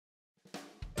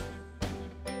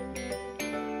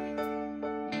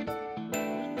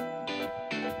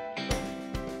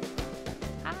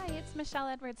Michelle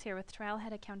Edwards here with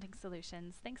Trailhead Accounting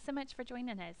Solutions. Thanks so much for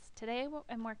joining us. Today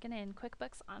I'm working in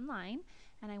QuickBooks Online,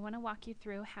 and I want to walk you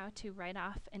through how to write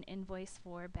off an invoice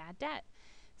for bad debt.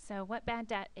 So what bad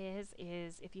debt is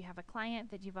if you have a client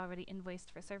that you've already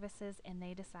invoiced for services and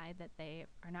they decide that they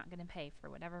are not going to pay for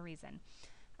whatever reason.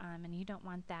 And you don't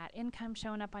want that income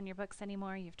showing up on your books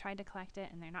anymore. You've tried to collect it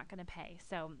and they're not going to pay.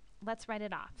 So let's write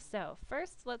it off. So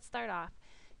first, let's start off.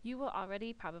 You will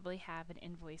already probably have an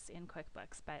invoice in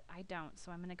QuickBooks, but I don't,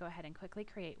 so I'm going to go ahead and quickly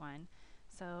create one.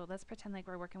 So let's pretend like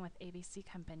we're working with ABC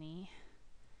Company.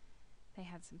 They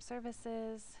had some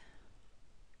services,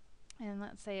 and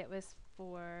let's say it was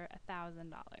for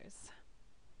 $1,000.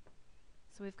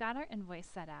 So we've got our invoice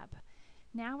set up.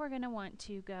 Now we're going to want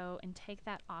to go and take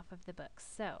that off of the books.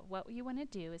 So what you want to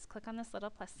do is click on this little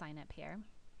plus sign up here,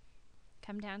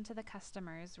 come down to the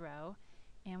customers row,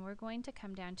 and we're going to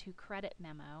come down to Credit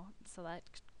Memo,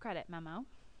 select Credit Memo.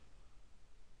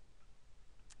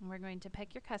 And we're going to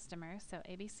pick your customer, so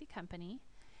ABC Company.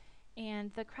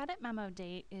 And the Credit Memo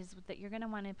date is that you're going to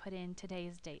want to put in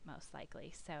today's date most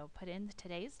likely. So put in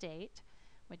today's date,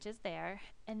 which is there.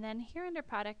 And then here under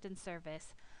Product and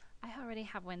Service, I already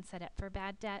have one set up for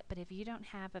bad debt, but if you don't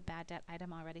have a bad debt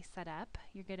item already set up,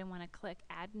 you're going to want to click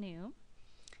Add New.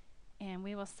 And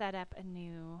we will set up a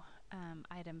new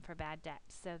item for bad debt.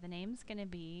 So the name's going to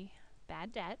be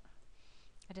bad debt.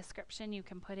 A description, you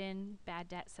can put in bad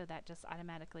debt so that just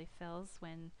automatically fills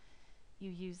when you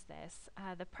use this.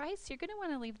 The price, you're going to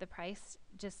want to leave the price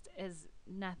just as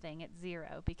nothing at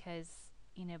 0 because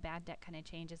bad debt kind of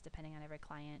changes depending on every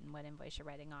client and what invoice you're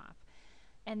writing off.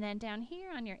 And then down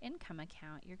here on your income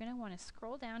account, you're going to want to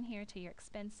scroll down here to your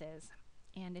expenses.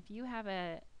 And if you have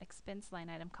a expense line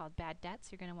item called bad debts,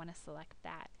 you're going to want to select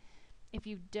that. If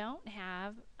you don't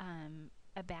have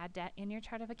a bad debt in your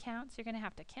chart of accounts, you're going to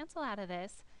have to cancel out of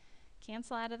this,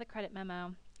 cancel out of the credit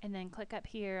memo, and then click up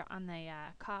here on the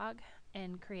cog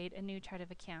and create a new chart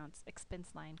of accounts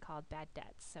expense line called bad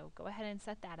debts. So go ahead and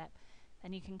set that up,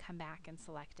 then you can come back and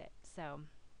select it. So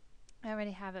I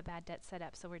already have a bad debt set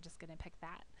up, so we're just going to pick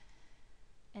that.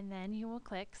 And then you will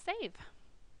click Save.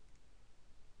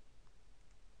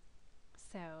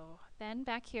 So then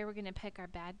back here we're going to pick our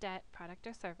bad debt product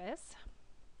or service.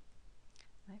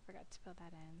 I forgot to fill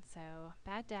that in. So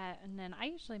bad debt, and then I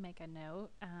usually make a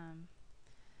note,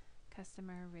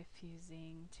 customer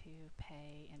refusing to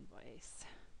pay invoice.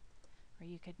 Or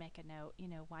you could make a note,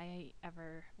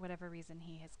 whatever reason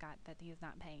he has got that he is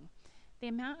not paying. The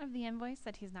amount of the invoice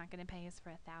that he's not going to pay is for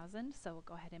 $1,000, so we'll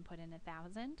go ahead and put in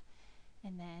 $1,000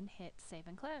 and then hit Save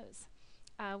and Close.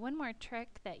 One more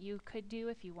trick that you could do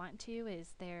if you want to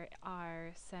is there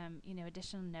are some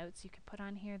additional notes you could put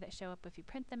on here that show up if you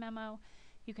print the memo.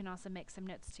 You can also make some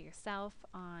notes to yourself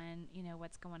on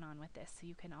what's going on with this, so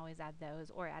you can always add those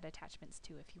or add attachments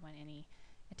too if you want any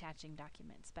attaching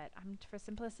documents. But for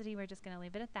simplicity, we're just going to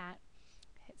leave it at that.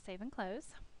 Hit Save and Close.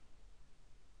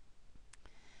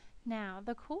 Now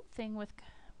the cool thing with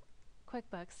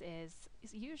QuickBooks is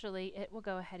usually it will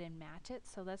go ahead and match it,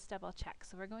 so let's double check.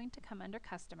 So we're going to come under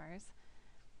Customers,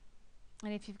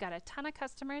 and if you've got a ton of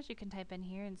customers you can type in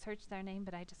here and search their name,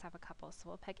 but I just have a couple, so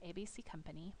we'll pick ABC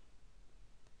Company.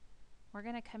 We're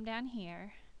going to come down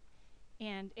here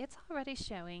and it's already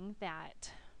showing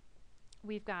that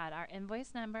we've got our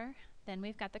invoice number, then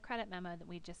we've got the credit memo that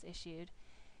we just issued,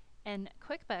 and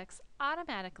QuickBooks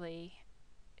automatically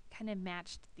kind of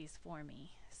matched these for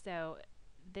me. So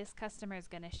this customer is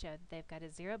going to show that they've got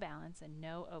a 0 balance and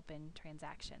no open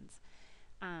transactions,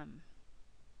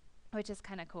 which is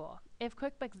kind of cool. If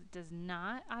QuickBooks does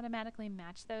not automatically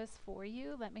match those for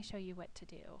you, let me show you what to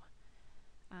do.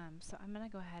 So I'm going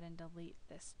to go ahead and delete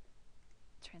this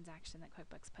transaction that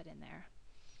QuickBooks put in there.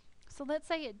 So let's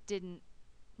say it didn't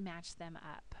match them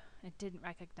up. It didn't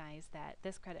recognize that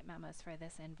this credit memo is for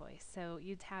this invoice. So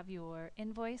you'd have your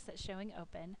invoice that's showing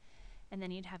open, and then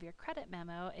you'd have your credit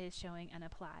memo is showing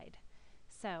unapplied.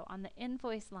 So on the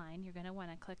invoice line, you're going to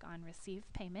want to click on Receive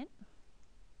Payment.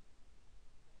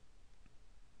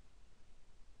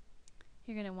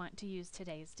 You're going to want to use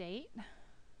today's date.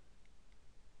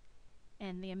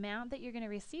 And the amount that you're going to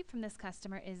receive from this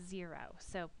customer is 0.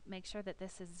 So make sure that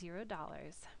this is $0.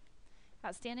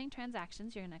 Outstanding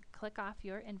transactions, you're going to click off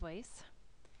your invoice.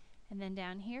 And then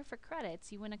down here for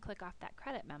credits, you want to click off that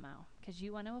credit memo because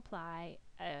you want to apply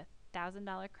a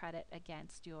 $1,000 credit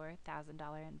against your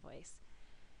 $1,000 invoice.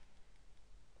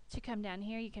 To come down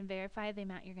here, you can verify the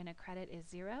amount you're going to credit is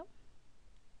 0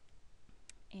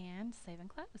 and save and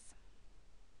close.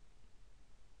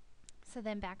 So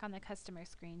then back on the customer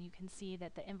screen, you can see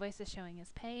that the invoice is showing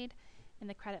as paid and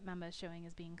the credit memo is showing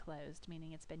as being closed,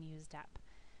 meaning it's been used up.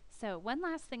 So one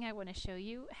last thing I want to show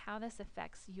you how this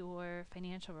affects your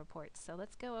financial reports. So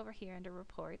let's go over here under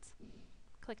reports,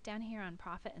 click down here on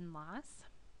profit and loss.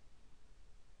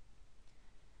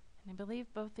 And I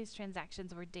believe both these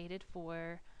transactions were dated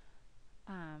for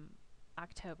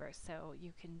October, so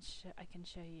you can I can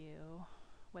show you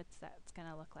what that's going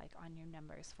to look like on your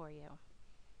numbers for you.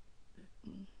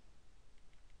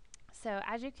 So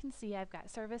as you can see, I've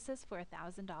got services for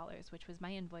 $1,000, which was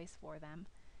my invoice for them.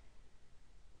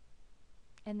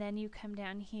 And then you come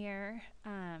down here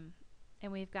and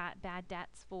we've got bad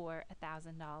debts for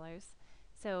 $1,000.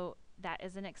 So that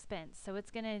is an expense. So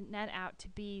it's going to net out to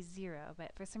be 0,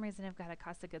 but for some reason I've got a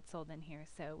cost of goods sold in here,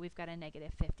 so we've got a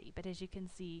negative 50. But as you can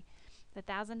see, the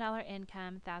 $1,000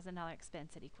 income, $1,000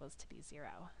 expense, it equals to be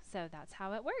 0. So that's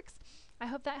how it works. I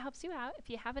hope that helps you out. If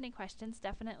you have any questions,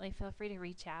 definitely feel free to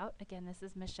reach out. Again, this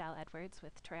is Michelle Edwards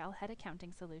with Trailhead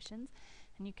Accounting Solutions,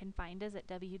 and you can find us at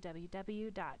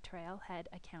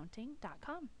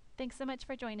www.trailheadaccounting.com. Thanks so much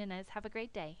for joining us. Have a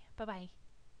great day. Bye-bye.